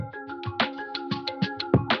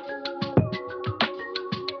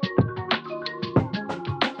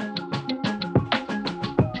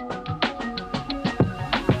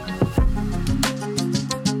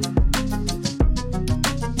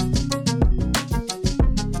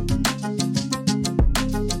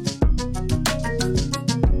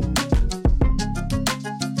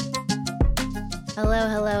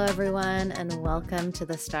welcome to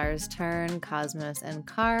the Stars Turn, Cosmos and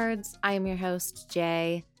Cards. I am your host,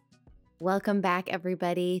 Jay. Welcome back,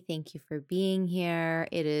 everybody. Thank you for being here.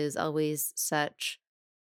 It is always such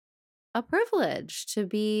a privilege to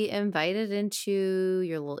be invited into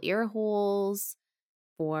your little ear holes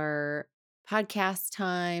for podcast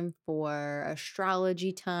time, for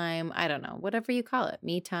astrology time. I don't know, whatever you call it.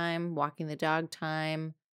 Me time, walking the dog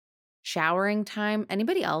time, showering time.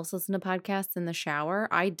 Anybody else listen to podcasts in the shower?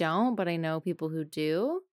 I don't, but I know people who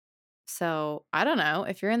do. So I don't know.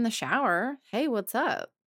 If you're in the shower, hey, what's up?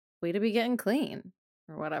 Way to be getting clean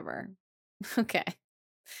or whatever. Okay.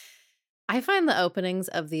 I find the openings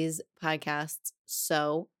of these podcasts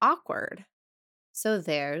so awkward. So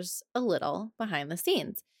there's a little behind the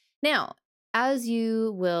scenes. Now, as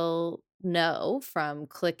you will know from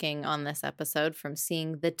clicking on this episode, from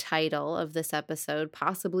seeing the title of this episode,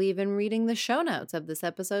 possibly even reading the show notes of this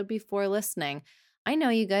episode before listening, I know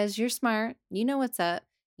you guys, you're smart. You know what's up.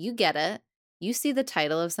 You get it. You see the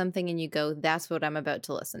title of something and you go, that's what I'm about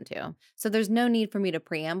to listen to. So there's no need for me to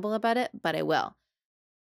preamble about it, but I will.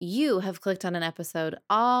 You have clicked on an episode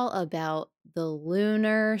all about the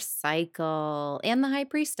lunar cycle and the High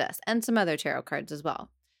Priestess and some other tarot cards as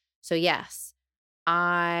well. So yes,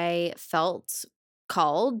 I felt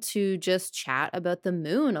called to just chat about the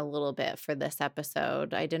moon a little bit for this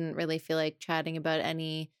episode. I didn't really feel like chatting about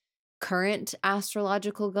any current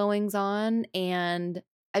astrological goings on, and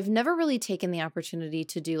I've never really taken the opportunity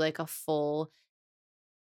to do like a full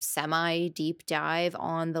semi deep dive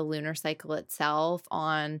on the lunar cycle itself.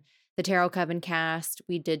 On the Tarot Coven cast,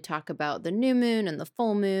 we did talk about the new moon and the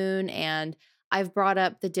full moon, and I've brought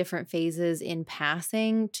up the different phases in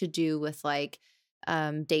passing to do with like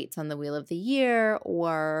dates on the wheel of the year,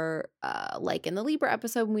 or like in the Libra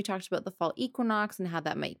episode when we talked about the fall equinox and how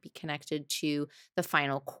that might be connected to the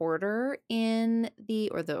final quarter in the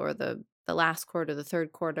last quarter, the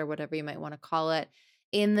third quarter, whatever you might want to call it,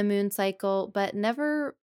 in the moon cycle, but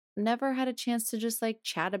never had a chance to just like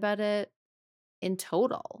chat about it in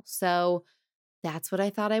total. So that's what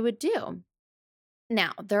I thought I would do.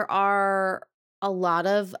 Now, there are a lot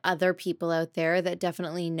of other people out there that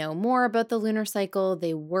definitely know more about the lunar cycle.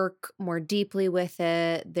 They work more deeply with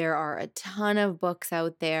it. There are a ton of books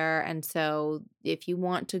out there. And so if you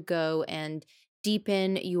want to go and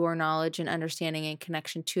deepen your knowledge and understanding and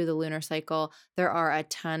connection to the lunar cycle, there are a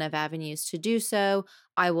ton of avenues to do so.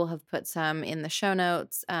 I will have put some in the show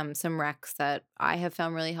notes, some recs that I have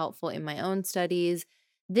found really helpful in my own studies.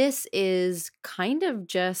 This is kind of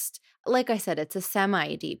just, like I said, it's a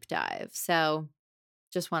semi deep dive. So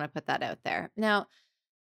just want to put that out there. Now,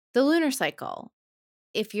 the lunar cycle,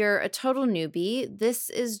 if you're a total newbie, this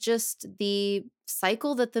is just the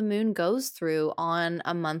cycle that the moon goes through on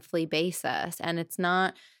a monthly basis. And it's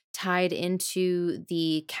not tied into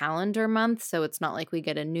the calendar month. So it's not like we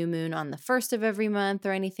get a new moon on the first of every month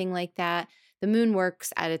or anything like that. The moon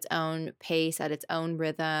works at its own pace, at its own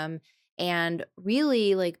rhythm. And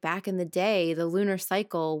really, like back in the day, the lunar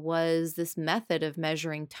cycle was this method of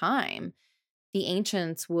measuring time. The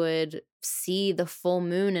ancients would see the full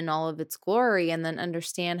moon in all of its glory and then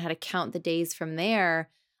understand how to count the days from there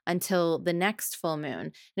until the next full moon.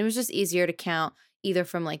 And it was just easier to count either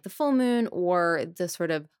from like the full moon or the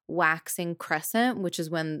sort of waxing crescent, which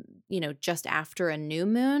is when, just after a new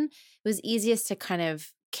moon. It was easiest to kind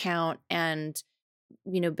of count and,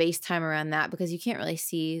 base time around that because you can't really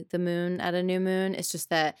see the moon at a new moon. It's just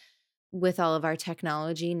that with all of our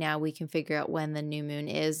technology, now we can figure out when the new moon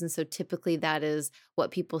is. And so typically that is what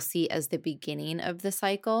people see as the beginning of the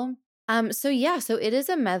cycle. So it is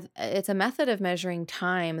it's a method of measuring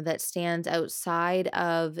time that stands outside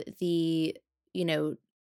of the,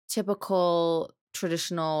 typical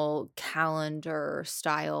traditional calendar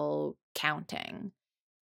style counting.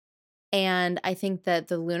 And I think that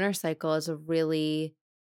the lunar cycle is a really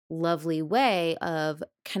lovely way of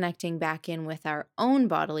connecting back in with our own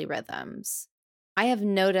bodily rhythms. I have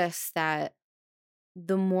noticed that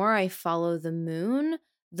the more I follow the moon,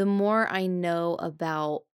 the more I know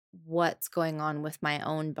about what's going on with my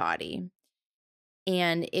own body.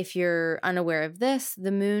 And if you're unaware of this,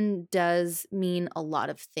 the moon does mean a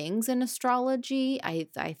lot of things in astrology. I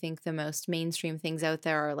think the most mainstream things out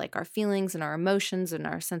there are like our feelings and our emotions and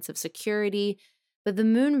our sense of security. But the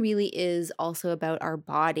moon really is also about our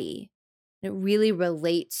body. It really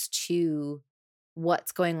relates to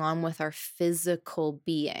what's going on with our physical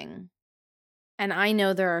being. And I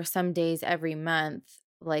know there are some days every month,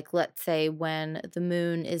 like let's say when the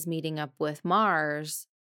moon is meeting up with Mars,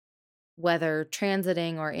 whether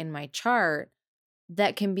transiting or in my chart,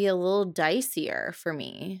 that can be a little dicier for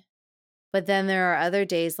me. But then there are other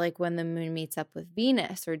days, like when the moon meets up with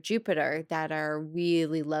Venus or Jupiter, that are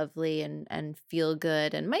really lovely and feel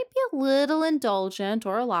good and might be a little indulgent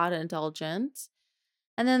or a lot indulgent.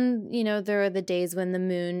 And then, there are the days when the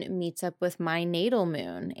moon meets up with my natal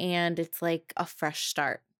moon and it's like a fresh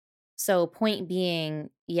start. So, point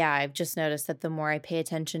being, yeah, I've just noticed that the more I pay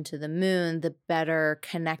attention to the moon, the better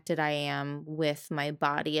connected I am with my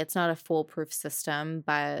body. It's not a foolproof system,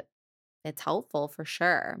 but it's helpful for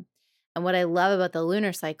sure. And what I love about the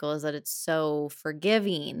lunar cycle is that it's so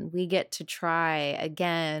forgiving. We get to try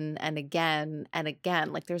again and again and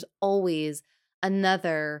again. Like there's always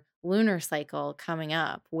another lunar cycle coming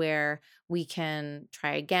up where we can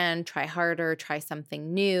try again, try harder, try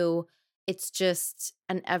something new. It's just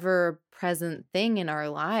an ever present thing in our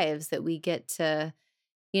lives that we get to,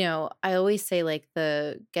 I always say like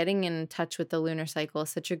the getting in touch with the lunar cycle is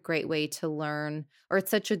such a great way to learn, or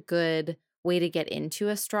it's such a good way to get into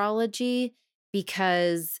astrology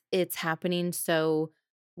because it's happening so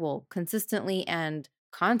well consistently and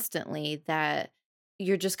constantly that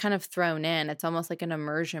you're just kind of thrown in. It's almost like an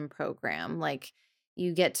immersion program. Like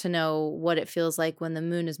you get to know what it feels like when the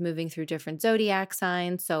moon is moving through different zodiac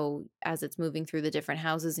signs. So, as it's moving through the different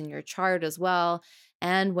houses in your chart as well,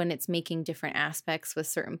 and when it's making different aspects with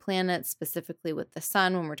certain planets, specifically with the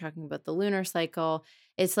sun, when we're talking about the lunar cycle,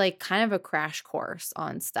 it's like kind of a crash course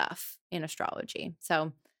on stuff in astrology.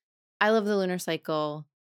 So I love the lunar cycle.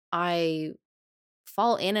 I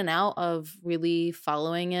fall in and out of really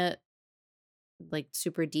following it like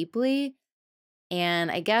super deeply.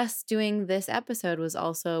 And I guess doing this episode was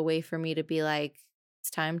also a way for me to be like, it's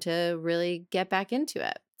time to really get back into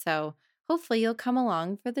it. So hopefully you'll come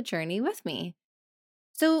along for the journey with me.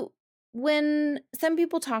 So, when some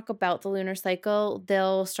people talk about the lunar cycle,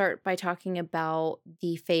 they'll start by talking about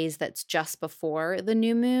the phase that's just before the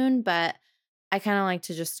new moon, but I kind of like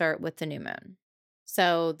to just start with the new moon.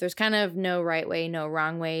 So, there's kind of no right way, no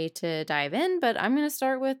wrong way to dive in, but I'm going to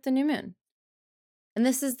start with the new moon. And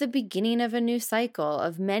this is the beginning of a new cycle,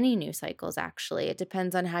 of many new cycles, actually. It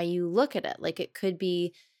depends on how you look at it. Like it could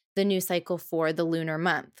be the new cycle for the lunar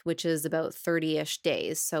month, which is about 30 ish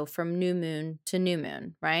days. So from new moon to new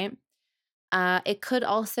moon, right? It could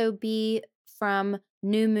also be from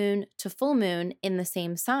new moon to full moon in the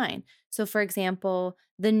same sign. So, for example,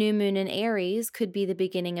 the new moon in Aries could be the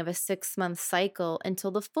beginning of a 6-month cycle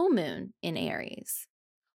until the full moon in Aries.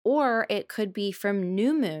 Or it could be from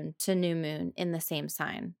new moon to new moon in the same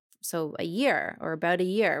sign. So a year or about a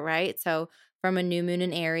year, right? So from a new moon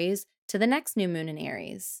in Aries to the next new moon in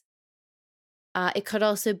Aries. It could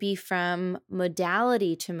also be from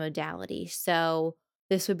modality to modality. So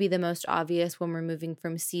this would be the most obvious when we're moving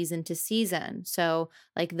from season to season. So,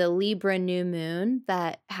 like the Libra new moon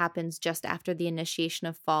that happens just after the initiation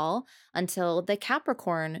of fall until the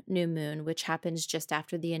Capricorn new moon, which happens just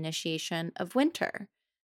after the initiation of winter.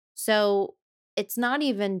 So it's not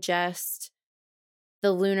even just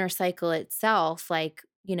the lunar cycle itself, like,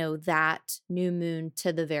 that new moon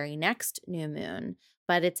to the very next new moon,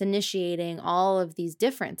 but it's initiating all of these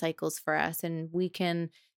different cycles for us. And we can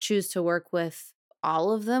choose to work with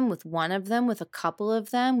all of them, with one of them, with a couple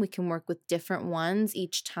of them. We can work with different ones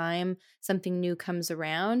each time something new comes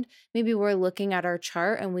around. Maybe we're looking at our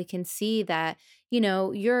chart and we can see that,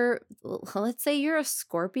 let's say you're a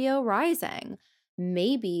Scorpio rising.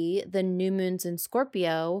 Maybe the new moons in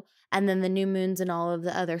Scorpio and then the new moons and all of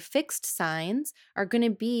the other fixed signs are going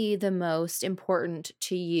to be the most important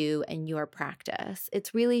to you and your practice.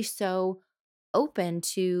 It's really so open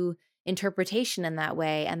to interpretation in that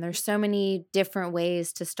way. And there's so many different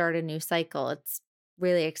ways to start a new cycle. It's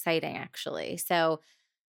really exciting, actually. So,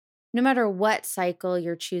 no matter what cycle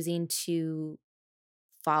you're choosing to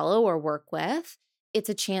follow or work with, it's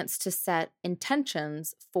a chance to set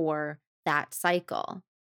intentions for that cycle.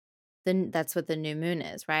 Then that's what the new moon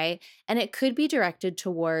is, right? And it could be directed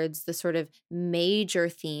towards the sort of major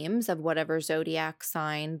themes of whatever zodiac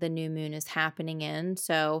sign the new moon is happening in.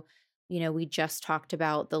 So, we just talked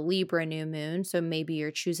about the Libra new moon. So maybe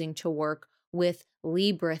you're choosing to work with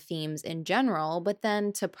Libra themes in general, but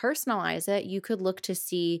then to personalize it, you could look to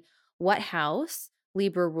see what house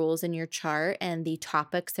Libra rules in your chart and the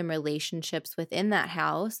topics and relationships within that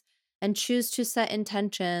house, and choose to set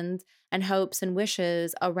intentions and hopes and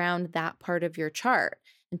wishes around that part of your chart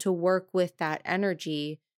and to work with that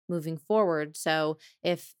energy moving forward. So,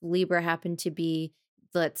 if Libra happened to be,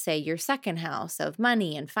 let's say, your second house of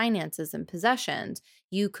money and finances and possessions,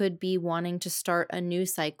 you could be wanting to start a new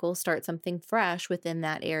cycle, start something fresh within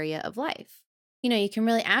that area of life. You can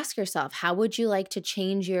really ask yourself, how would you like to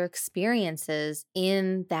change your experiences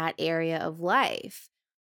in that area of life?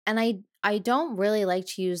 And I don't really like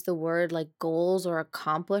to use the word like goals or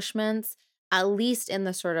accomplishments, at least in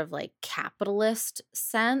the sort of like capitalist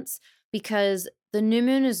sense, because the new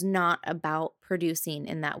moon is not about producing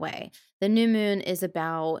in that way. The new moon is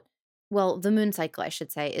about, well, the moon cycle, I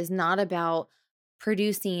should say, is not about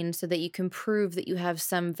producing so that you can prove that you have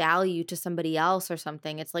some value to somebody else or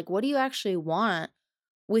something. It's like, what do you actually want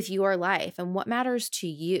with your life and what matters to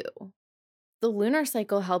you? The lunar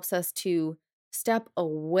cycle helps us to step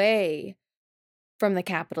away from the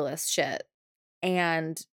capitalist shit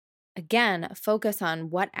and again focus on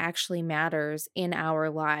what actually matters in our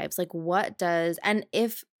lives. Like, what does, and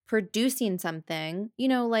if producing something,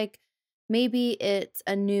 like maybe it's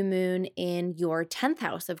a new moon in your 10th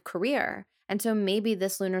house of career. And so maybe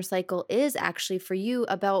this lunar cycle is actually for you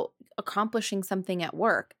about accomplishing something at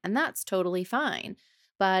work, and that's totally fine.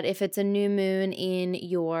 But if it's a new moon in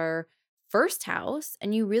your first house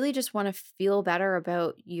and you really just want to feel better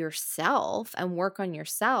about yourself and work on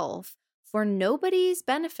yourself for nobody's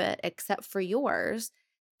benefit except for yours,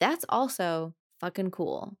 that's also fucking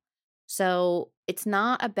cool. So it's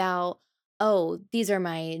not about, oh, these are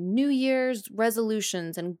my New Year's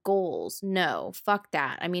resolutions and goals. No, fuck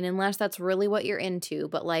that. I mean, unless that's really what you're into,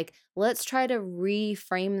 but like, let's try to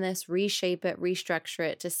reframe this, reshape it, restructure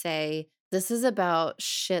it to say, this is about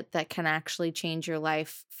shit that can actually change your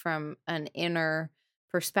life from an inner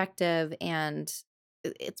perspective. And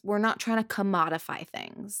we're not trying to commodify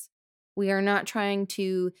things. We are not trying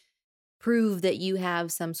to prove that you have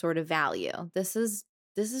some sort of value. This is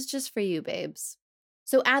just for you, babes.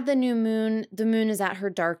 So at the moon is at her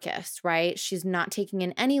darkest, right? She's not taking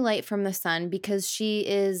in any light from the sun because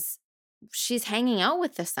she's hanging out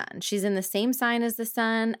with the sun. She's in the same sign as the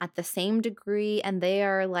sun at the same degree, and they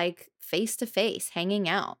are like face to face hanging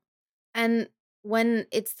out. And when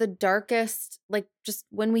it's the darkest, like just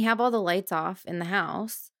when we have all the lights off in the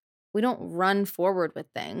house, we don't run forward with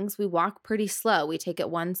things. We walk pretty slow. We take it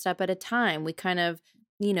one step at a time. We kind of,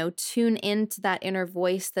 tune into that inner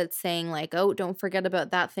voice that's saying, like, oh, don't forget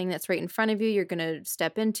about that thing that's right in front of you. You're going to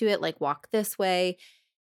step into it, like, walk this way.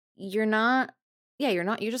 You're not, yeah,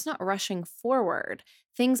 you're just not rushing forward.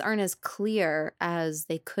 Things aren't as clear as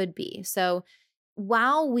they could be. So,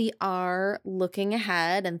 while we are looking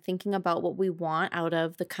ahead and thinking about what we want out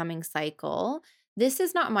of the coming cycle, this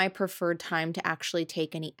is not my preferred time to actually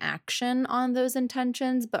take any action on those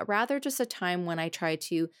intentions, but rather just a time when I try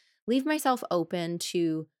to leave myself open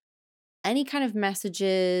to any kind of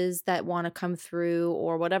messages that want to come through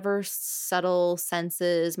or whatever subtle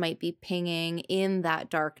senses might be pinging in that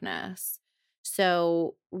darkness.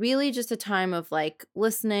 So, really, just a time of like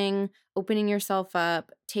listening, opening yourself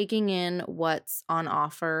up, taking in what's on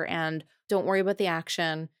offer, and don't worry about the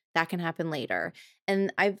action. That can happen later.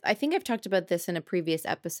 And I think I've talked about this in a previous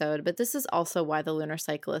episode, but this is also why the lunar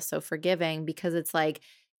cycle is so forgiving, because it's like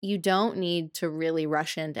you don't need to really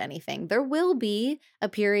rush into anything. There will be a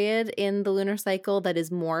period in the lunar cycle that is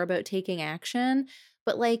more about taking action.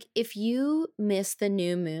 But like if you miss the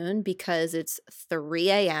new moon because it's 3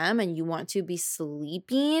 a.m. and you want to be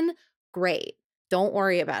sleeping, great. Don't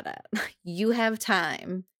worry about it. You have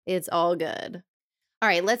time. It's all good. All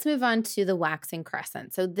right, let's move on to the waxing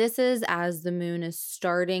crescent. So this is as the moon is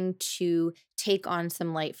starting to take on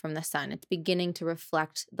some light from the sun. It's beginning to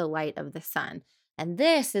reflect the light of the sun. And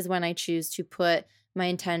this is when I choose to put my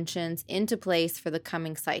intentions into place for the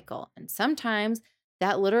coming cycle. And sometimes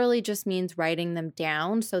that literally just means writing them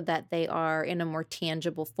down so that they are in a more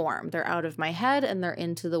tangible form. They're out of my head and they're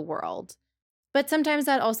into the world. But sometimes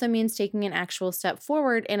that also means taking an actual step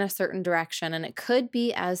forward in a certain direction. And it could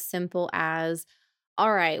be as simple as,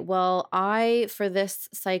 all right, well, for this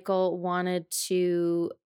cycle, wanted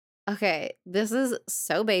to, okay, this is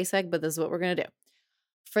so basic, but this is what we're going to do.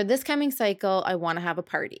 For this coming cycle, I want to have a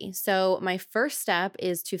party. So my first step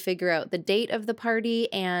is to figure out the date of the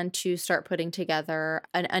party and to start putting together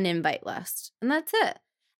an invite list. And that's it.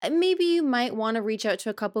 And maybe you might want to reach out to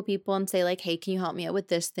a couple people and say like, hey, can you help me out with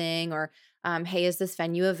this thing? Or, hey, is this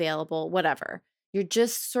venue available? Whatever. You're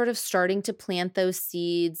just sort of starting to plant those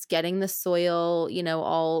seeds, getting the soil,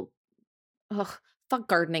 all, ugh, fuck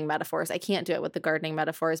gardening metaphors. I can't do it with the gardening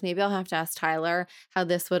metaphors. Maybe I'll have to ask Tyler how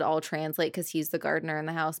this would all translate because he's the gardener in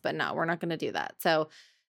the house, but no, we're not going to do that. So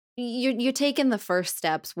you're taking the first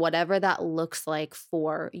steps, whatever that looks like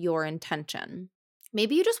for your intention.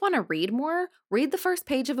 Maybe you just want to read more, read the first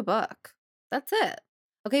page of a book. That's it.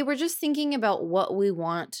 Okay, we're just thinking about what we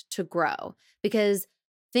want to grow because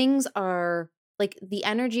things are like the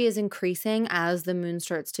energy is increasing as the moon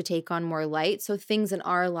starts to take on more light. So things in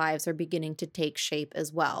our lives are beginning to take shape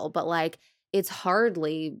as well. But like it's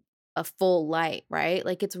hardly a full light, right?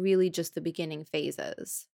 Like it's really just the beginning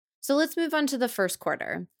phases. So let's move on to the first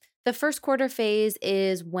quarter. The first quarter phase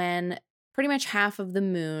is when pretty much half of the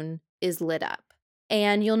moon is lit up.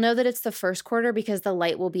 And you'll know that it's the first quarter because the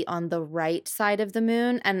light will be on the right side of the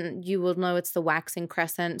moon, and you will know it's the waxing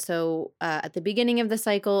crescent. So at the beginning of the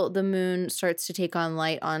cycle, the moon starts to take on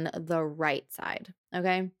light on the right side.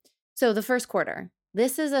 Okay. So the first quarter,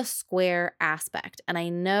 this is a square aspect. And I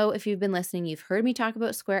know if you've been listening, you've heard me talk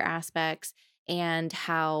about square aspects and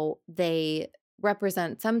how they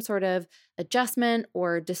represent some sort of adjustment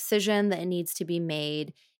or decision that needs to be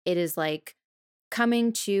made. It is like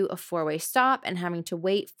coming to a four-way stop and having to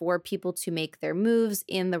wait for people to make their moves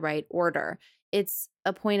in the right order. It's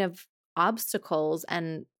a point of obstacles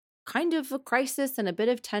and kind of a crisis and a bit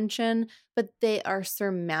of tension, but they are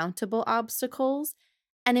surmountable obstacles.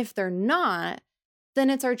 And if they're not, then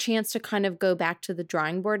it's our chance to kind of go back to the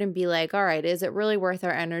drawing board and be like, all right, is it really worth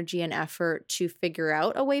our energy and effort to figure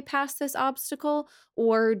out a way past this obstacle?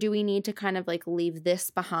 Or do we need to kind of like leave this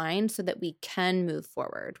behind so that we can move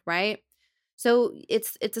forward, right? So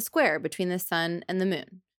it's a square between the sun and the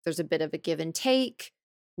moon. There's a bit of a give and take.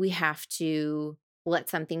 We have to let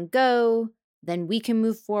something go, then we can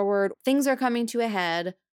move forward. Things are coming to a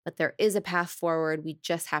head, but there is a path forward. We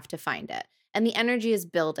just have to find it. And the energy is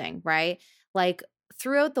building, right? Like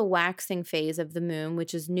throughout the waxing phase of the moon,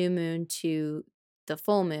 which is new moon to the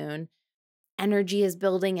full moon, energy is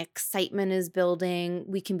building, excitement is building.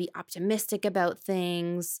 We can be optimistic about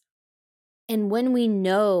things. And when we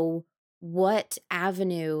know what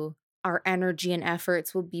avenue our energy and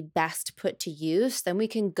efforts will be best put to use, then we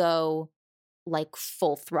can go like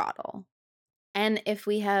full throttle. And if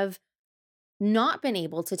we have not been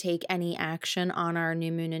able to take any action on our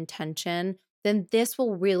new moon intention, then this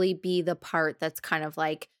will really be the part that's kind of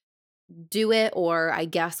like, do it, or I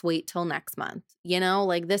guess wait till next month.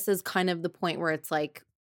 Like this is kind of the point where it's like,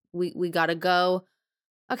 we got to go.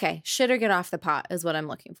 Okay, shit or get off the pot is what I'm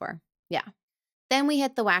looking for. Yeah. Then we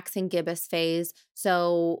hit the waxing gibbous phase.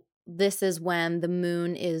 So this is when the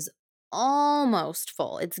moon is almost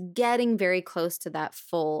full. It's getting very close to that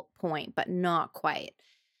full point, but not quite.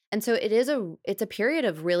 And so it's a period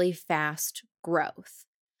of really fast growth.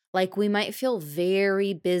 Like we might feel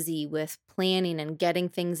very busy with planning and getting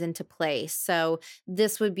things into place. So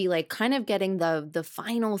this would be like kind of getting the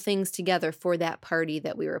final things together for that party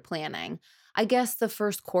that we were planning. I guess the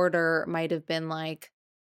first quarter might have been like,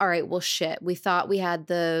 all right, well, shit. We thought we had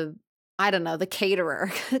the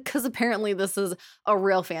caterer, because apparently this is a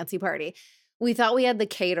real fancy party. We thought we had the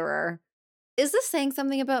caterer. Is this saying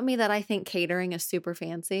something about me that I think catering is super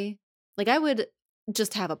fancy? Like I would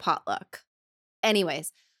just have a potluck.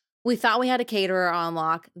 Anyways, we thought we had a caterer on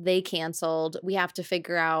lock. They canceled. We have to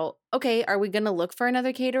figure out, okay, are we going to look for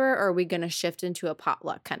another caterer or are we going to shift into a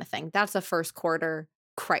potluck kind of thing? That's a first quarter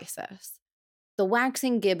crisis. The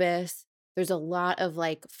waxing gibbous, there's a lot of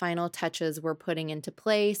like final touches we're putting into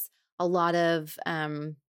place. A lot of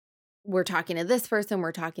we're talking to this person,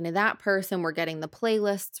 we're talking to that person, we're getting the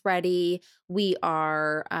playlists ready, we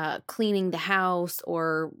are cleaning the house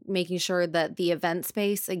or making sure that the event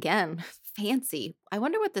space, again, fancy. I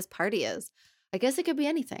wonder what this party is. I guess it could be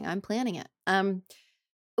anything. I'm planning it.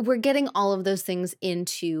 We're getting all of those things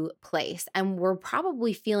into place, and we're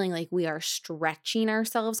probably feeling like we are stretching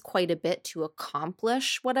ourselves quite a bit to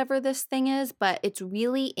accomplish whatever this thing is, but it's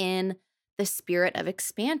really in the spirit of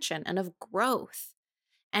expansion and of growth.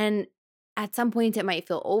 And at some point, it might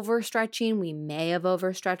feel overstretching. We may have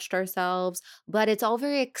overstretched ourselves, but it's all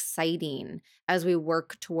very exciting as we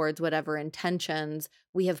work towards whatever intentions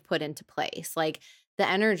we have put into place. Like the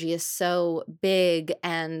energy is so big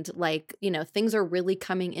and like, things are really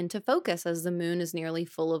coming into focus as the moon is nearly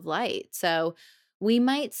full of light. So we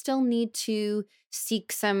might still need to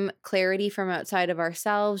seek some clarity from outside of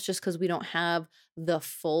ourselves just because we don't have the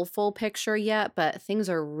full picture yet, but things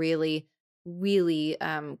are really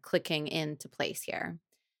clicking into place here.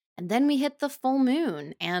 And then we hit the full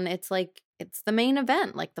moon, and it's the main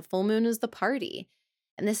event. Like the full moon is the party.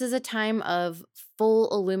 And this is a time of full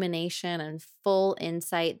illumination and full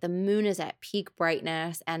insight. The moon is at peak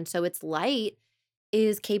brightness, and so its light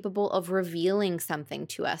is capable of revealing something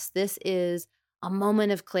to us. This is a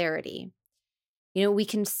moment of clarity. We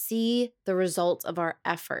can see the results of our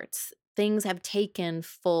efforts. Things have taken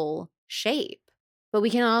full shape. But we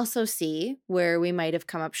can also see where we might have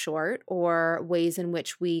come up short or ways in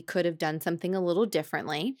which we could have done something a little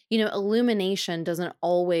differently. Illumination doesn't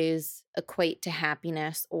always equate to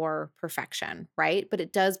happiness or perfection, right? But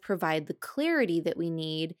it does provide the clarity that we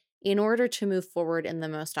need in order to move forward in the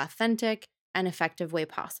most authentic and effective way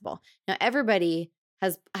possible. Now, everybody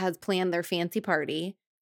has planned their fancy party,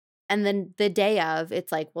 And then the day of,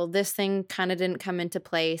 it's like, well, this thing kind of didn't come into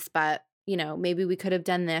place, but maybe we could have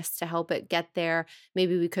done this to help it get there.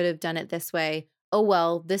 Maybe we could have done it this way. Oh,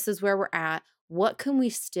 well, this is where we're at. What can we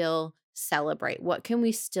still celebrate? What can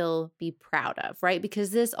we still be proud of, right?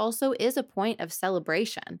 Because this also is a point of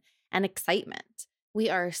celebration and excitement. We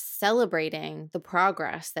are celebrating the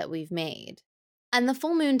progress that we've made. And the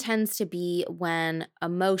full moon tends to be when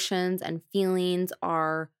emotions and feelings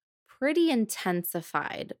are pretty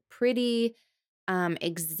intensified, pretty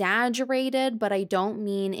exaggerated, but I don't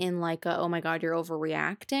mean in like a, oh my God, you're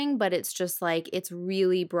overreacting, but it's just like it's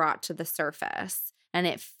really brought to the surface and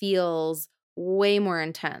it feels way more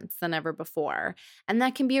intense than ever before. And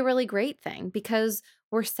that can be a really great thing because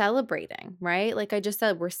we're celebrating, right? Like I just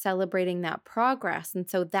said, we're celebrating that progress. And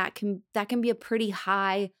so that can be a pretty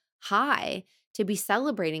high to be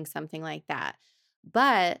celebrating something like that.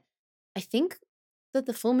 But I think that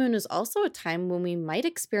the full moon is also a time when we might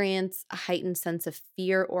experience a heightened sense of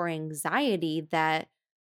fear or anxiety that,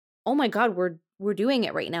 oh my God, we're doing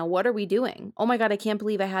it right now. What are we doing? Oh my God, I can't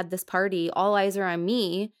believe I had this party. All eyes are on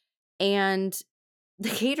me and the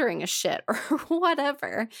catering is shit or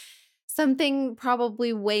whatever. Something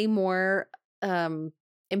probably way more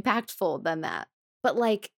impactful than that. But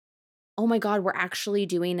like, oh my God, we're actually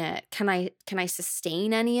doing it. Can I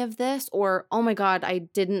sustain any of this? Or, oh my God, I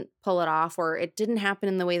didn't pull it off, or it didn't happen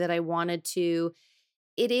in the way that I wanted to.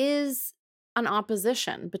 It is an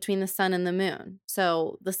opposition between the sun and the moon.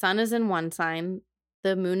 So the sun is in one sign,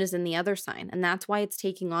 the moon is in the other sign. And that's why it's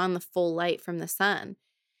taking on the full light from the sun.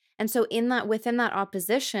 And so within that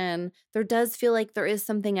opposition, there does feel like there is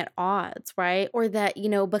something at odds, right? Or that,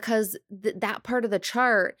 because that part of the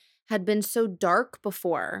chart had been so dark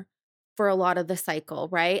before for a lot of the cycle,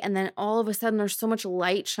 right? And then all of a sudden there's so much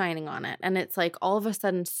light shining on it. And it's like all of a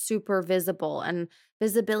sudden super visible, and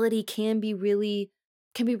visibility can be really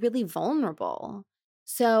vulnerable.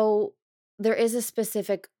 So there is a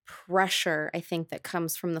specific pressure, I think, that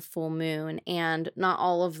comes from the full moon, and not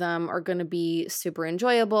all of them are going to be super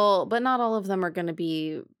enjoyable, but not all of them are going to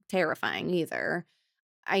be terrifying either.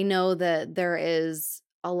 I know that there is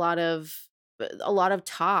a lot of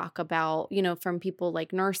talk about, from people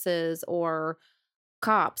like nurses or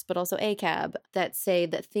cops, but also ACAB, that say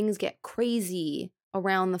that things get crazy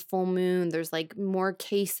around the full moon. There's like more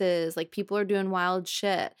cases, like people are doing wild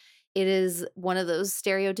shit. It is one of those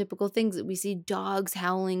stereotypical things that we see dogs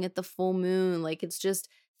howling at the full moon. Like it's just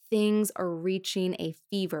things are reaching a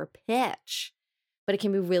fever pitch, but it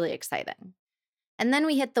can be really exciting. And then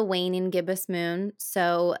we hit the waning gibbous moon.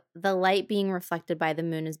 So the light being reflected by the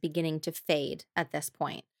moon is beginning to fade at this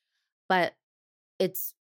point, but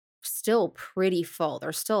it's still pretty full.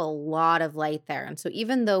 There's still a lot of light there. And so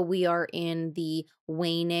even though we are in the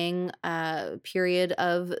waning period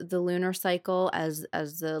of the lunar cycle as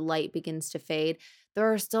the light begins to fade,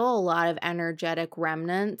 there are still a lot of energetic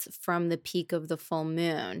remnants from the peak of the full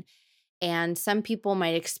moon. And some people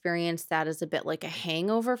might experience that as a bit like a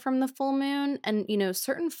hangover from the full moon. And,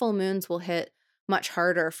 certain full moons will hit much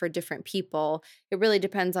harder for different people. It really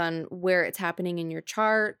depends on where it's happening in your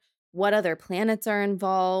chart, what other planets are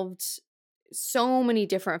involved. So many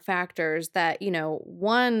different factors that,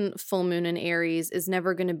 one full moon in Aries is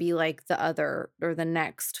never going to be like the other or the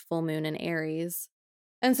next full moon in Aries.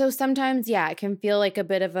 And so sometimes, yeah, it can feel like a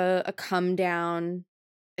bit of a come down.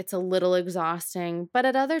 It's a little exhausting, but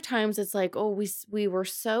at other times it's like, oh, we were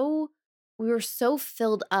so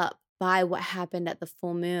filled up by what happened at the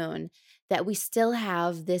full moon that we still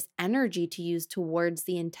have this energy to use towards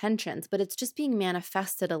the intentions, but it's just being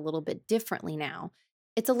manifested a little bit differently now.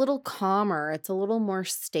 It's a little calmer, it's a little more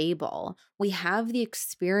stable. We have the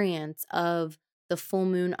experience of the full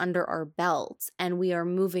moon under our belts, and we are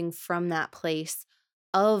moving from that place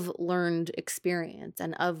of learned experience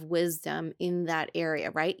and of wisdom in that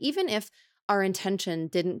area, right? Even if our intention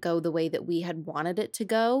didn't go the way that we had wanted it to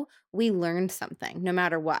go, we learned something no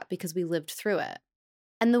matter what because we lived through it.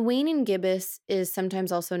 And the waning gibbous is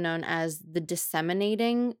sometimes also known as the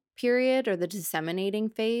disseminating period or the disseminating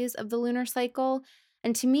phase of the lunar cycle.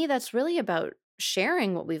 And to me, that's really about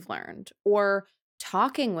sharing what we've learned or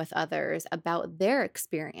talking with others about their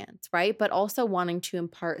experience, right? But also wanting to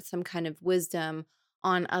impart some kind of wisdom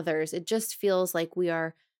on others. It just feels like we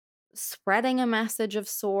are spreading a message of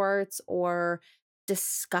sorts or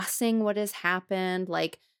discussing what has happened.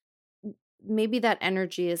 Like maybe that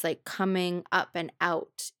energy is like coming up and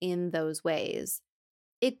out in those ways.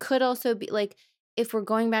 It could also be like, if we're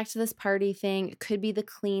going back to this party thing, it could be the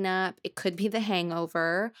cleanup, it could be the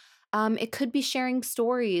hangover. It could be sharing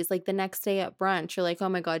stories like the next day at brunch. You're like, oh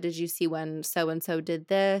my God, did you see when so and so did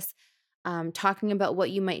this? talking about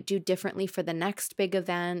what you might do differently for the next big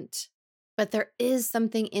event. But there is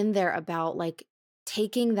something in there about like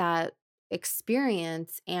taking that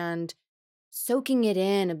experience and soaking it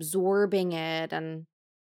in, absorbing it. And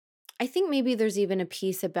I think maybe there's even a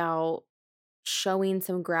piece about showing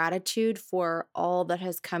some gratitude for all that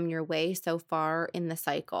has come your way so far in the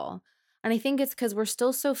cycle. And I think it's because we're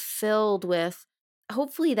still so filled with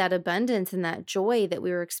hopefully that abundance and that joy that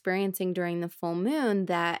we were experiencing during the full moon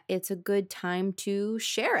that it's a good time to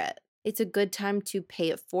share it. It's a good time to pay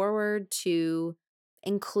it forward, to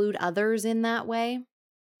include others in that way.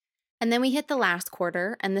 And then we hit the last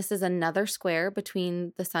quarter, and this is another square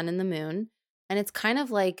between the sun and the moon. And it's kind of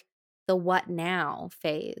like the what now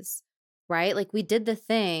phase, right? Like we did the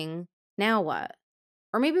thing, now what?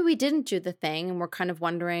 Or maybe we didn't do the thing and we're kind of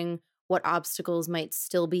wondering what obstacles might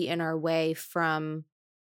still be in our way from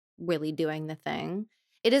really doing the thing.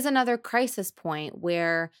 It is another crisis point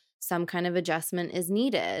where some kind of adjustment is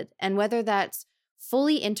needed. And whether that's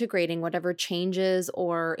fully integrating whatever changes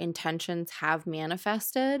or intentions have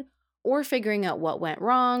manifested, or figuring out what went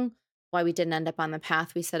wrong, why we didn't end up on the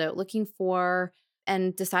path we set out looking for,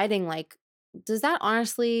 and deciding like, do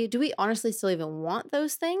we honestly still even want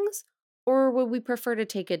those things? Or would we prefer to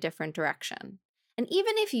take a different direction? And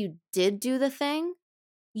even if you did do the thing,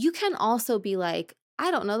 you can also be like, I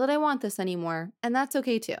don't know that I want this anymore. And that's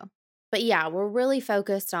okay too. But yeah, we're really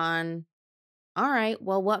focused on, all right,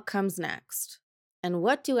 well, what comes next? And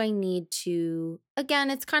what do I need to,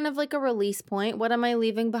 again, it's kind of like a release point. What am I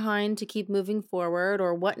leaving behind to keep moving forward?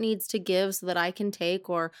 Or what needs to give so that I can take?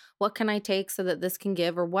 Or what can I take so that this can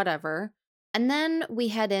give? Or whatever. And then we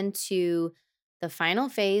head into the final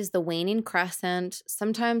phase, the waning crescent,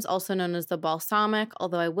 sometimes also known as the balsamic.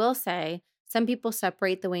 Although I will say, some people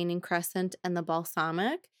separate the waning crescent and the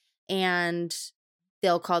balsamic, and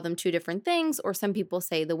they'll call them two different things. Or some people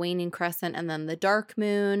say the waning crescent and then the dark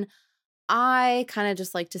moon. I kind of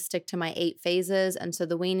just like to stick to my 8 phases. And so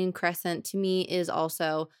the waning crescent to me is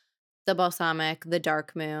also the balsamic, the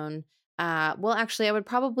dark moon. Well, actually, I would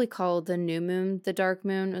probably call the new moon the dark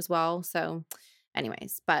moon as well. So,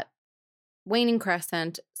 anyways, but waning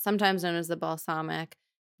crescent, sometimes known as the balsamic,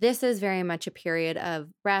 this is very much a period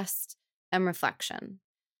of rest and reflection.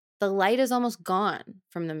 The light is almost gone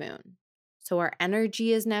from the moon. So our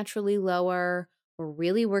energy is naturally lower. We're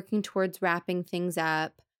really working towards wrapping things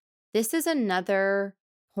up. This is another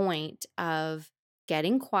point of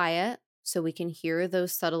getting quiet so we can hear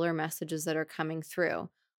those subtler messages that are coming through.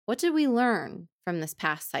 What did we learn from this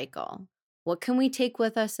past cycle? What can we take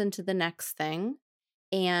with us into the next thing?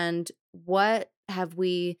 And what have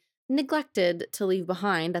we neglected to leave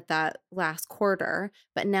behind at that last quarter,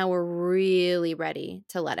 but now we're really ready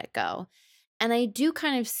to let it go? And I do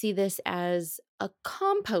kind of see this as a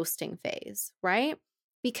composting phase, right?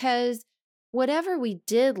 Because whatever we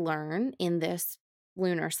did learn in this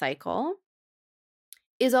lunar cycle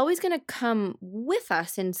is always going to come with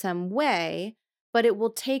us in some way, but it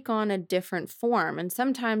will take on a different form. And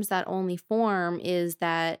sometimes that only form is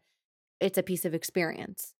that it's a piece of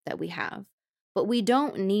experience that we have. But we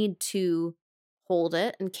don't need to hold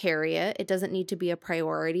it and carry it. It doesn't need to be a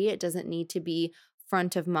priority. It doesn't need to be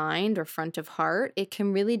front of mind or front of heart. It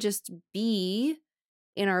can really just be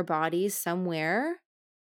in our bodies somewhere,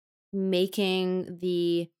 making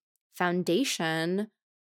the foundation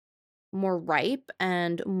more ripe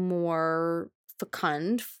and more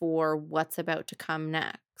fecund for what's about to come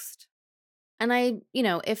next. And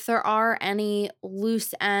if there are any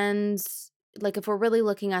loose ends, like if we're really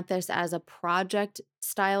looking at this as a project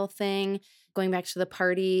style thing, going back to the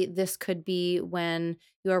party, this could be when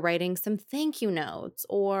you're writing some thank you notes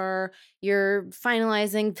or you're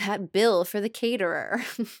finalizing that bill for the caterer.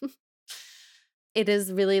 It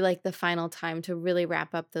is really like the final time to really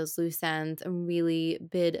wrap up those loose ends and really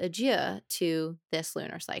bid adieu to this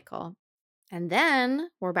lunar cycle. And then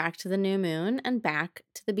we're back to the new moon and back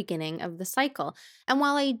to the beginning of the cycle. And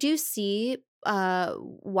while I do see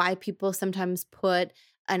why people sometimes put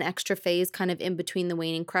an extra phase kind of in between the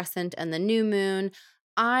waning crescent and the new moon,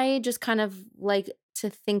 I just kind of like to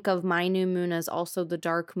think of my new moon as also the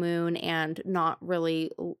dark moon and not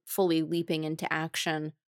really fully leaping into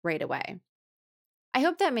action right away. I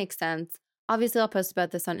hope that makes sense. Obviously, I'll post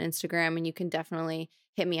about this on Instagram, and you can definitely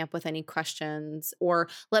hit me up with any questions or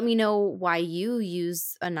let me know why you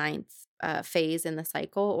use a ninth phase in the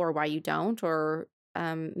cycle or why you don't, or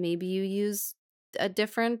maybe you use a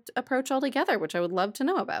different approach altogether, which I would love to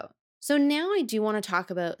know about. So now I do want to talk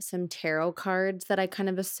about some tarot cards that I kind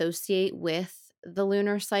of associate with the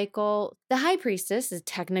lunar cycle. The High Priestess is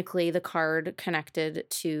technically the card connected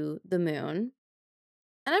to the moon.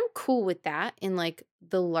 And I'm cool with that in like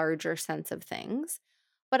the larger sense of things.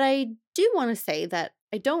 But I do want to say that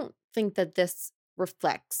I don't think that this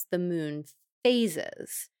reflects the moon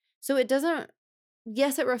phases. So it doesn't,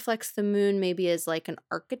 yes, it reflects the moon maybe as like an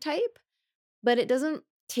archetype, but it doesn't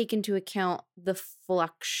take into account the well,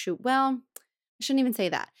 I shouldn't even say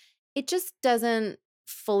that. It just doesn't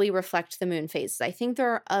fully reflect the moon phases. I think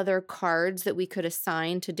there are other cards that we could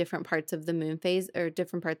assign to different parts of the moon phase or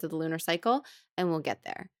different parts of the lunar cycle, and we'll get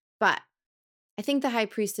there. But I think the High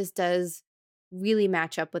Priestess does really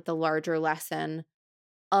match up with the larger lesson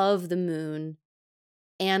of the moon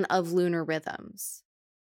and of lunar rhythms.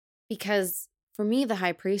 Because for me, the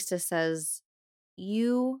High Priestess says,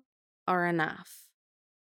 you are enough.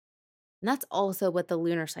 And that's also what the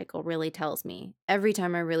lunar cycle really tells me every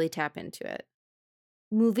time I really tap into it.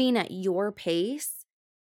 Moving at your pace,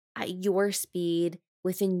 at your speed,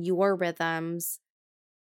 within your rhythms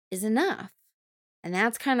is enough. And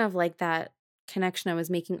that's kind of like that connection I was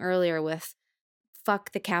making earlier with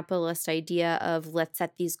fuck the capitalist idea of let's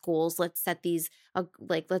set these goals, let's set these,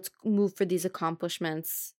 let's move for these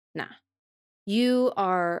accomplishments. Nah. You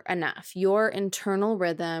are enough. Your internal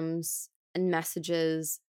rhythms and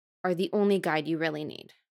messages are the only guide you really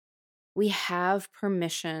need. We have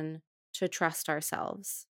permission to trust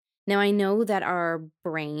ourselves. Now, I know that our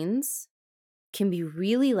brains can be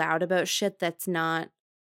really loud about shit that's not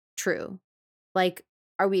true. Like,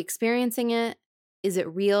 are we experiencing it? Is it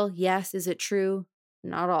real? Yes. Is it true?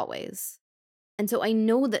 Not always. And so I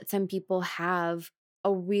know that some people have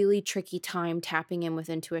a really tricky time tapping in with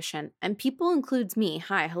intuition. And people includes me.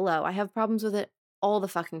 Hi, hello. I have problems with it all the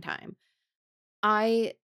fucking time.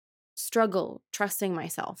 I struggle trusting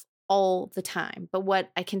myself all the time. But what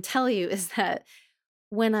I can tell you is that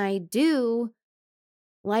when I do,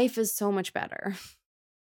 life is so much better.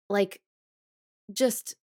 Like,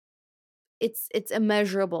 just it's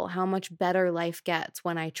immeasurable how much better life gets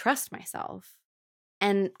when I trust myself.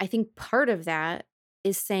 And I think part of that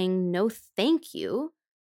is saying no thank you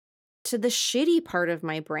to the shitty part of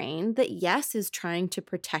my brain that, yes, is trying to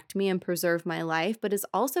protect me and preserve my life, but is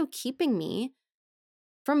also keeping me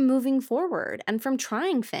from moving forward and from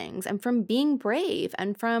trying things and from being brave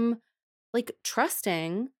and from like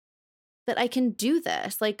trusting that I can do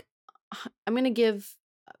this. Like, I'm going to give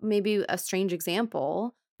maybe a strange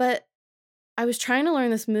example, but I was trying to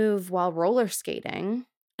learn this move while roller skating,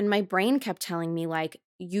 and my brain kept telling me, like,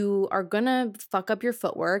 you are gonna fuck up your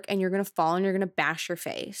footwork and you're gonna fall and you're gonna bash your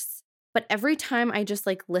face. But every time I just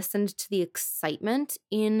like listened to the excitement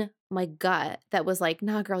in my gut that was like,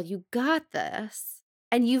 nah, girl, you got this.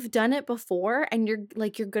 And you've done it before and you're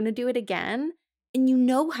gonna do it again. And you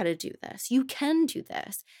know how to do this. You can do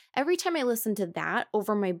this. Every time I listened to that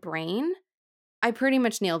over my brain, I pretty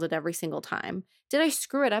much nailed it every single time. Did I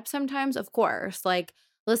screw it up sometimes? Of course. Like,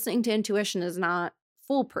 listening to intuition is not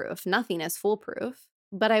foolproof. Nothing is foolproof.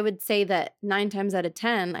 But I would say that 9 times out of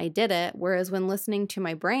 10, I did it. Whereas when listening to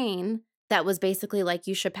my brain, that was basically like,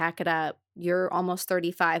 you should pack it up. You're almost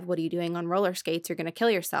 35. What are you doing on roller skates? You're going to kill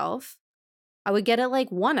yourself. I would get it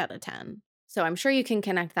like 1 out of 10. So I'm sure you can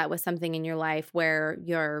connect that with something in your life where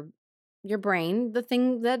your brain, the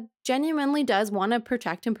thing that genuinely does want to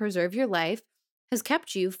protect and preserve your life, has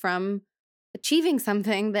kept you from achieving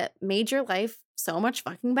something that made your life so much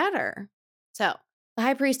fucking better. So the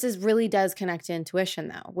High Priestess really does connect to intuition,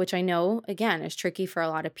 though, which I know, again, is tricky for a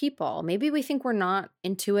lot of people. Maybe we think we're not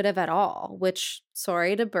intuitive at all, which,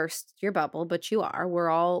 sorry to burst your bubble, but you are. We're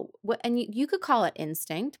all, and you could call it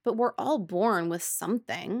instinct, but we're all born with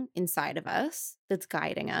something inside of us that's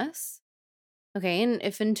guiding us. Okay, and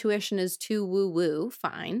if intuition is too woo-woo,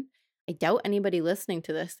 fine. I doubt anybody listening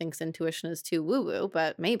to this thinks intuition is too woo-woo,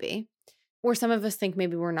 but maybe. Or some of us think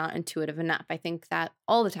maybe we're not intuitive enough. I think that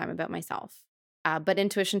all the time about myself. But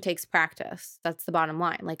intuition takes practice. That's the bottom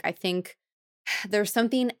line. Like, I think there's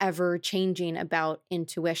something ever changing about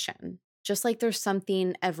intuition, just like there's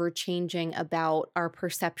something ever changing about our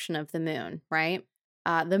perception of the moon, right?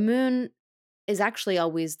 The moon is actually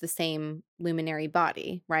always the same luminary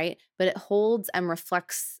body, right? But it holds and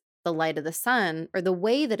reflects the light of the sun, or the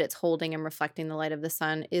way that it's holding and reflecting the light of the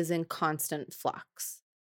sun is in constant flux.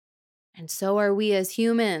 And so are we as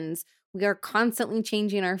humans. We are constantly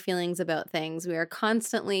changing our feelings about things. We are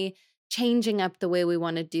constantly changing up the way we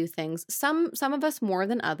want to do things. Some of us more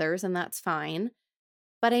than others, and that's fine.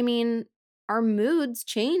 But I mean, our moods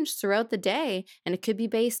change throughout the day, and it could be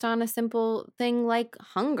based on a simple thing like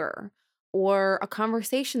hunger or a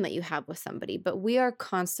conversation that you have with somebody, but we are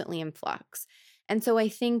constantly in flux. And so I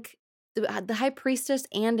think the High Priestess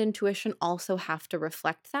and intuition also have to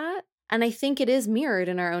reflect that. And I think it is mirrored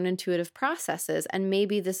in our own intuitive processes. And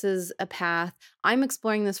maybe this is a path. I'm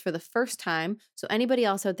exploring this for the first time. So, anybody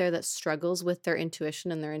else out there that struggles with their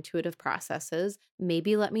intuition and their intuitive processes,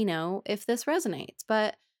 maybe let me know if this resonates.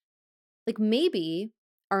 But like maybe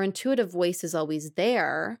our intuitive voice is always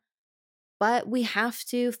there, but we have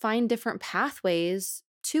to find different pathways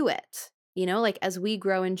to it. Like as we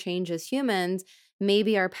grow and change as humans,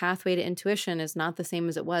 maybe our pathway to intuition is not the same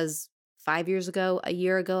as it was 5 years ago, a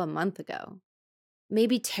year ago, a month ago.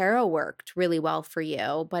 Maybe tarot worked really well for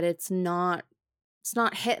you, but it's not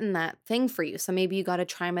hitting that thing for you. So maybe you got to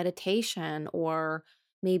try meditation, or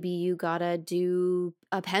maybe you got to do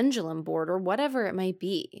a pendulum board, or whatever it might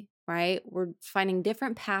be, right? We're finding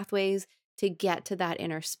different pathways to get to that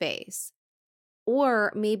inner space.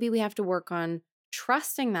 Or maybe we have to work on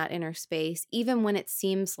trusting that inner space, even when it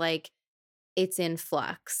seems like it's in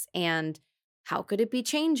flux. And how could it be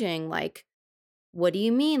changing? Like, what do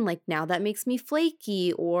you mean? Like, now that makes me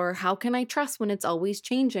flaky, or how can I trust when it's always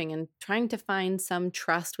changing? And trying to find some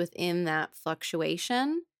trust within that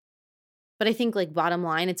fluctuation. But I think, like, bottom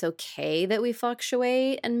line, it's okay that we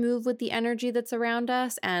fluctuate and move with the energy that's around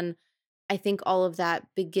us. And I think all of that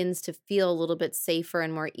begins to feel a little bit safer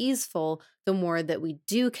and more easeful the more that we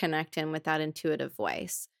do connect in with that intuitive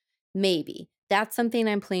voice. Maybe that's something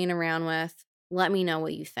I'm playing around with. Let me know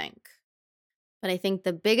what you think. But I think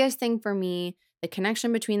the biggest thing for me, the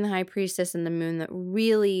connection between the high priestess and the moon that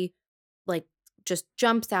really like just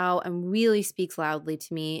jumps out and really speaks loudly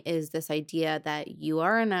to me is this idea that you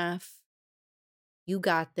are enough. You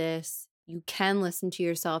got this. You can listen to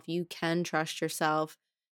yourself. You can trust yourself.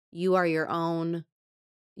 You are your own.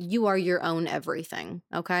 You are your own everything.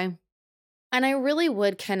 Okay. And I really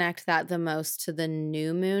would connect that the most to the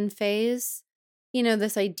new moon phase.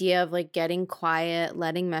 This idea of like getting quiet,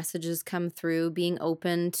 letting messages come through, being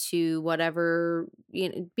open to whatever,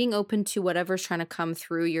 being open to whatever's trying to come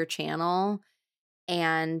through your channel.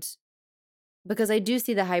 And because I do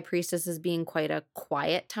see the high priestess as being quite a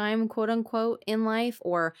quiet time, quote unquote, in life,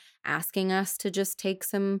 or asking us to just take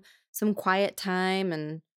some quiet time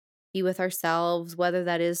and be with ourselves, whether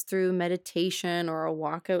that is through meditation or a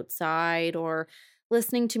walk outside or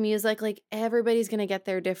listening to music. Like everybody's going to get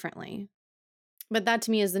there differently. But that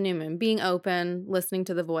to me is the new moon, being open, listening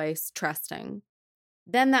to the voice, trusting.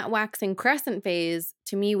 Then that waxing crescent phase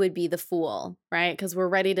to me would be the Fool, right? Because we're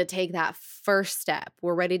ready to take that first step.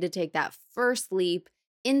 We're ready to take that first leap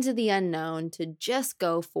into the unknown, to just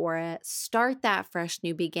go for it, start that fresh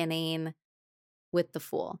new beginning with the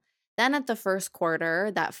Fool. Then at the first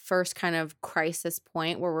quarter, that first kind of crisis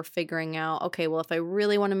point where we're figuring out, okay, well, if I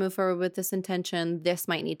really want to move forward with this intention, this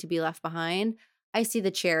might need to be left behind. I see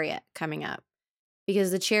the Chariot coming up,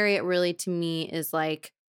 because the Chariot really to me is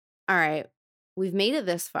like, all right, we've made it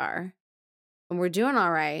this far and we're doing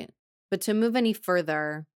all right. But to move any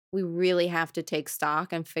further, we really have to take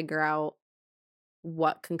stock and figure out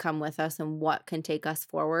what can come with us and what can take us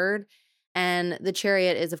forward. And the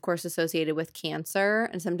Chariot is, of course, associated with Cancer.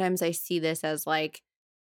 And sometimes I see this as like,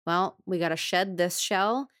 well, we got to shed this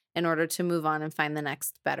shell in order to move on and find the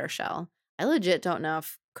next better shell. I legit don't know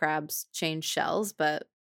if crabs change shells, but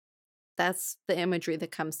that's the imagery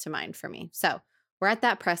that comes to mind for me. So we're at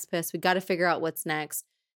that precipice. We got to figure out what's next,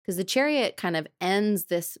 because the Chariot kind of ends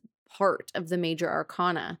this part of the major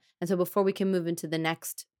arcana. And so before we can move into the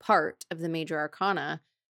next part of the major arcana,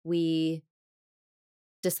 we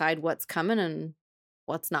decide what's coming and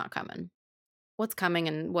what's not coming. What's coming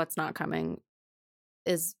and what's not coming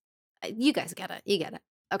is, you guys get it. You get it.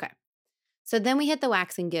 Okay. So then we hit the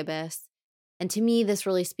waxing gibbous. And to me, this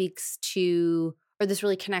really speaks to, or this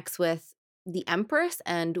really connects with the Empress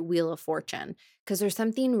and Wheel of Fortune, because there's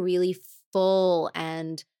something really full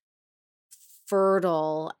and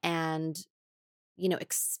fertile and,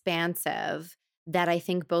 expansive that I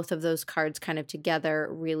think both of those cards kind of together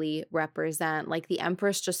really represent. Like the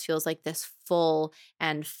Empress just feels like this full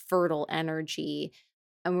and fertile energy.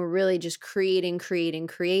 And we're really just creating, creating,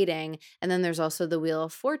 creating. And then there's also the Wheel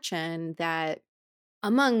of Fortune that,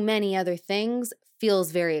 among many other things,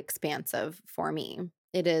 feels very expansive for me.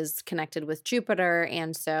 It is connected with Jupiter,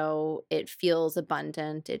 and so it feels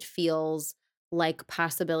abundant. It feels like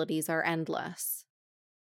possibilities are endless.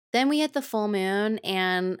 Then we hit the full moon,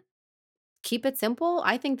 and keep it simple,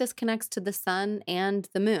 I think this connects to the sun and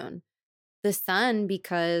the moon. The sun,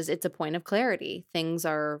 because it's a point of clarity. Things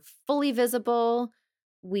are fully visible.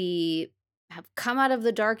 We have come out of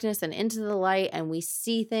the darkness and into the light, and we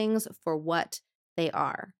see things for what they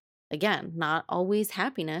are. Again, not always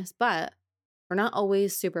happiness, but we're not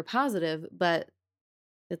always super positive, but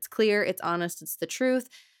it's clear, it's honest, it's the truth.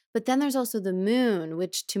 But then there's also the moon,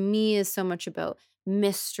 which to me is so much about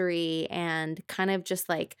mystery and kind of just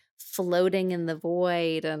like floating in the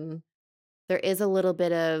void. And there is a little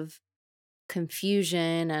bit of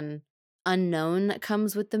confusion and unknown that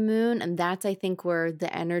comes with the moon, and that's, I think, where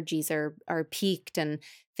the energies are peaked and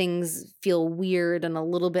things feel weird and a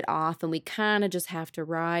little bit off, and we kind of just have to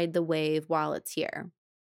ride the wave while it's here.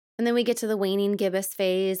 And then we get to the waning gibbous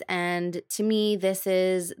phase, and to me this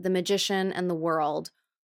is the Magician and the World.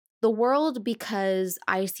 The World, because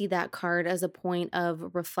I see that card as a point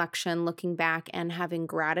of reflection, looking back and having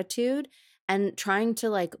gratitude and trying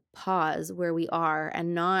to like pause where we are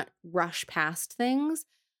and not rush past things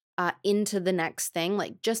into the next thing.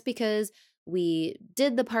 Like, just because we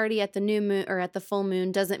did the party at the new moon or at the full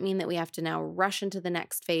moon doesn't mean that we have to now rush into the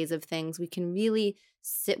next phase of things. We can really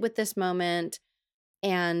sit with this moment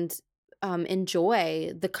and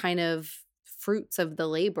enjoy the kind of fruits of the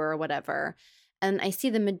labor or whatever. And I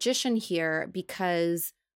see the Magician here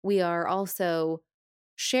because we are also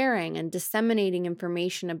sharing and disseminating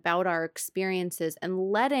information about our experiences and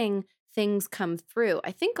letting things come through.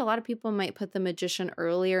 I think a lot of people might put the Magician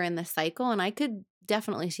earlier in the cycle, and I could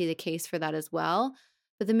definitely see the case for that as well.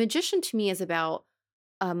 But the Magician to me is about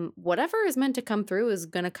whatever is meant to come through is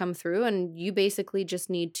going to come through, and you basically just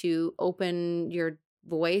need to open your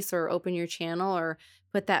voice or open your channel or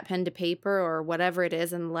put that pen to paper or whatever it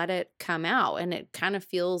is and let it come out. And it kind of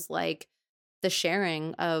feels like the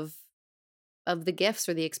sharing of the gifts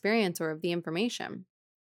or the experience or of the information.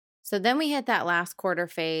 So then we hit that last quarter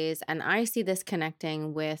phase, and I see this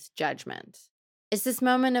connecting with Judgment. It's this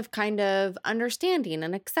moment of kind of understanding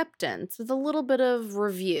and acceptance with a little bit of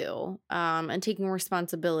review and taking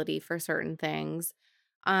responsibility for certain things.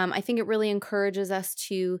 I think it really encourages us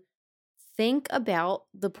to think about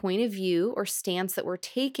the point of view or stance that we're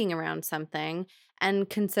taking around something and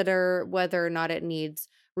consider whether or not it needs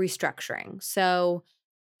restructuring. So,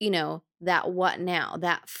 that what now,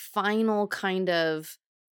 that final kind of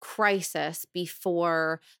crisis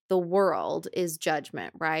before the world is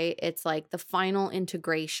Judgment, right? It's like the final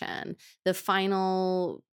integration, the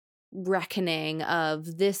final reckoning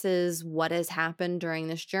of this is what has happened during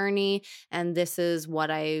this journey. And this is what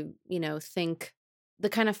I, think the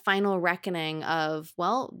kind of final reckoning of,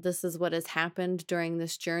 well, this is what has happened during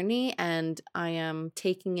this journey. And I am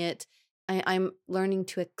taking it, I'm learning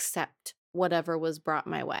to accept whatever was brought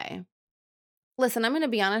my way. Listen, I'm going to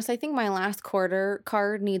be honest. I think my last quarter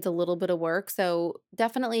card needs a little bit of work. So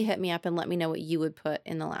definitely hit me up and let me know what you would put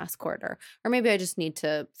in the last quarter. Or maybe I just need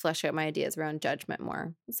to flesh out my ideas around Judgment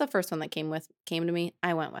more. It's the first one that came to me.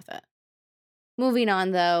 I went with it. Moving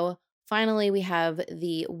on, though, finally we have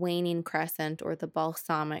the waning crescent or the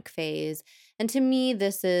balsamic phase. And to me,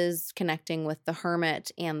 this is connecting with the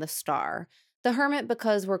Hermit and the Star. The Hermit,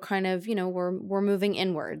 because we're kind of, we're moving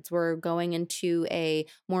inwards. We're going into a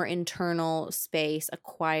more internal space, a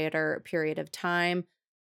quieter period of time.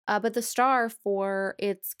 But the Star for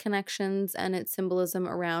its connections and its symbolism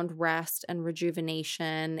around rest and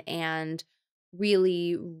rejuvenation and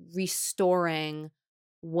really restoring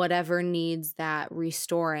whatever needs that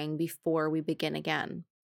restoring before we begin again.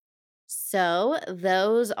 So,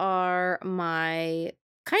 those are my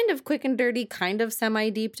kind of quick and dirty, kind of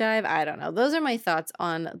semi deep dive. I don't know. Those are my thoughts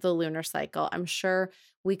on the lunar cycle. I'm sure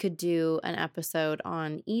we could do an episode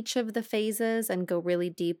on each of the phases and go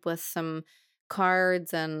really deep with some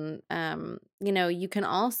cards. And, you can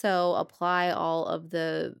also apply all of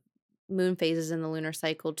the moon phases in the lunar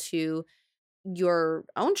cycle to your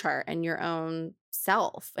own chart and your own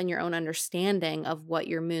self and your own understanding of what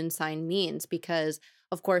your moon sign means. Because,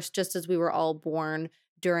 of course, just as we were all born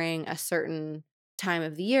during a certain time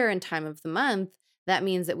of the year and time of the month, that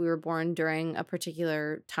means that we were born during a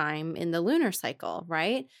particular time in the lunar cycle,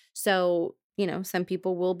 right? So, some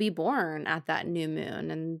people will be born at that new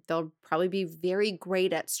moon and they'll probably be very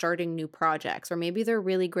great at starting new projects, or maybe they're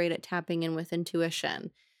really great at tapping in with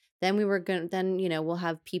intuition. We'll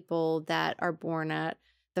have people that are born at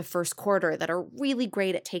the first quarter that are really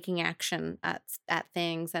great at taking action at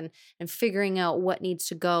things and figuring out what needs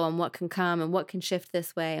to go and what can come and what can shift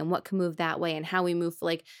this way and what can move that way and how we move.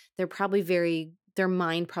 Like, their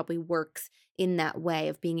mind probably works in that way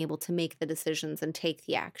of being able to make the decisions and take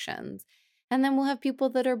the actions. And then we'll have people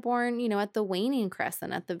that are born, at the waning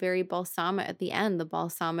crescent, at the very balsamic, at the end, the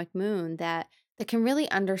balsamic moon, that can really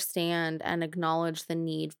understand and acknowledge the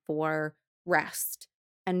need for rest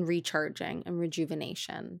and recharging and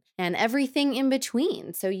rejuvenation and everything in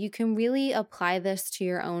between. So you can really apply this to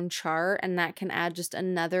your own chart, and that can add just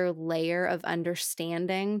another layer of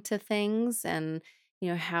understanding to things. And,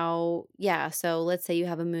 so let's say you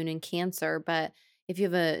have a moon in Cancer, but if you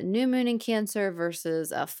have a new moon in Cancer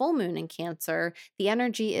versus a full moon in Cancer, the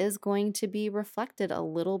energy is going to be reflected a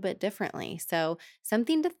little bit differently. So,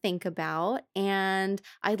 something to think about. And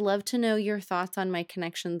I'd love to know your thoughts on my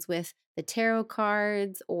connections with the tarot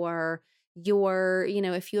cards, or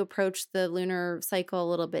if you approach the lunar cycle a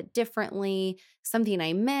little bit differently, something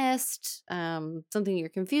I missed, something you're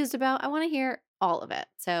confused about. I want to hear all of it.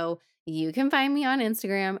 So you can find me on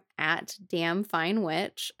Instagram at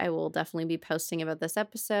damnfinewitch. I will definitely be posting about this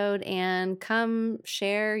episode, and come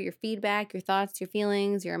share your feedback, your thoughts, your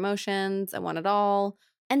feelings, your emotions. I want it all.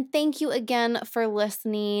 And thank you again for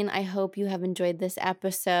listening. I hope you have enjoyed this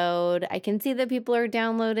episode. I can see that people are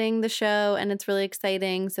downloading the show, and it's really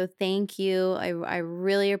exciting. So thank you. I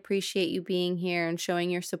really appreciate you being here and showing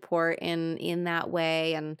your support in that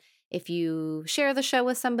way. And if you share the show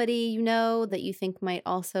with somebody you know that you think might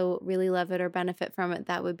also really love it or benefit from it,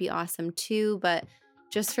 that would be awesome too. But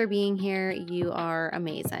just for being here, you are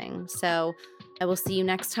amazing. So I will see you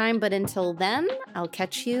next time. But until then, I'll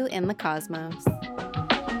catch you in the cosmos.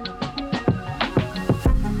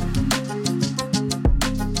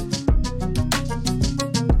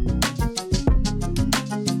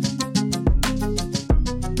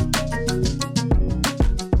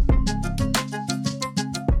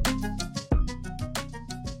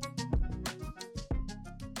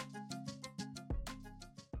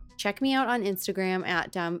 Check me out on Instagram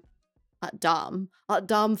at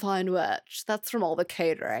damnfinewitch. That's from all the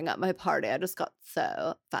catering at my party. I just got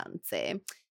so fancy.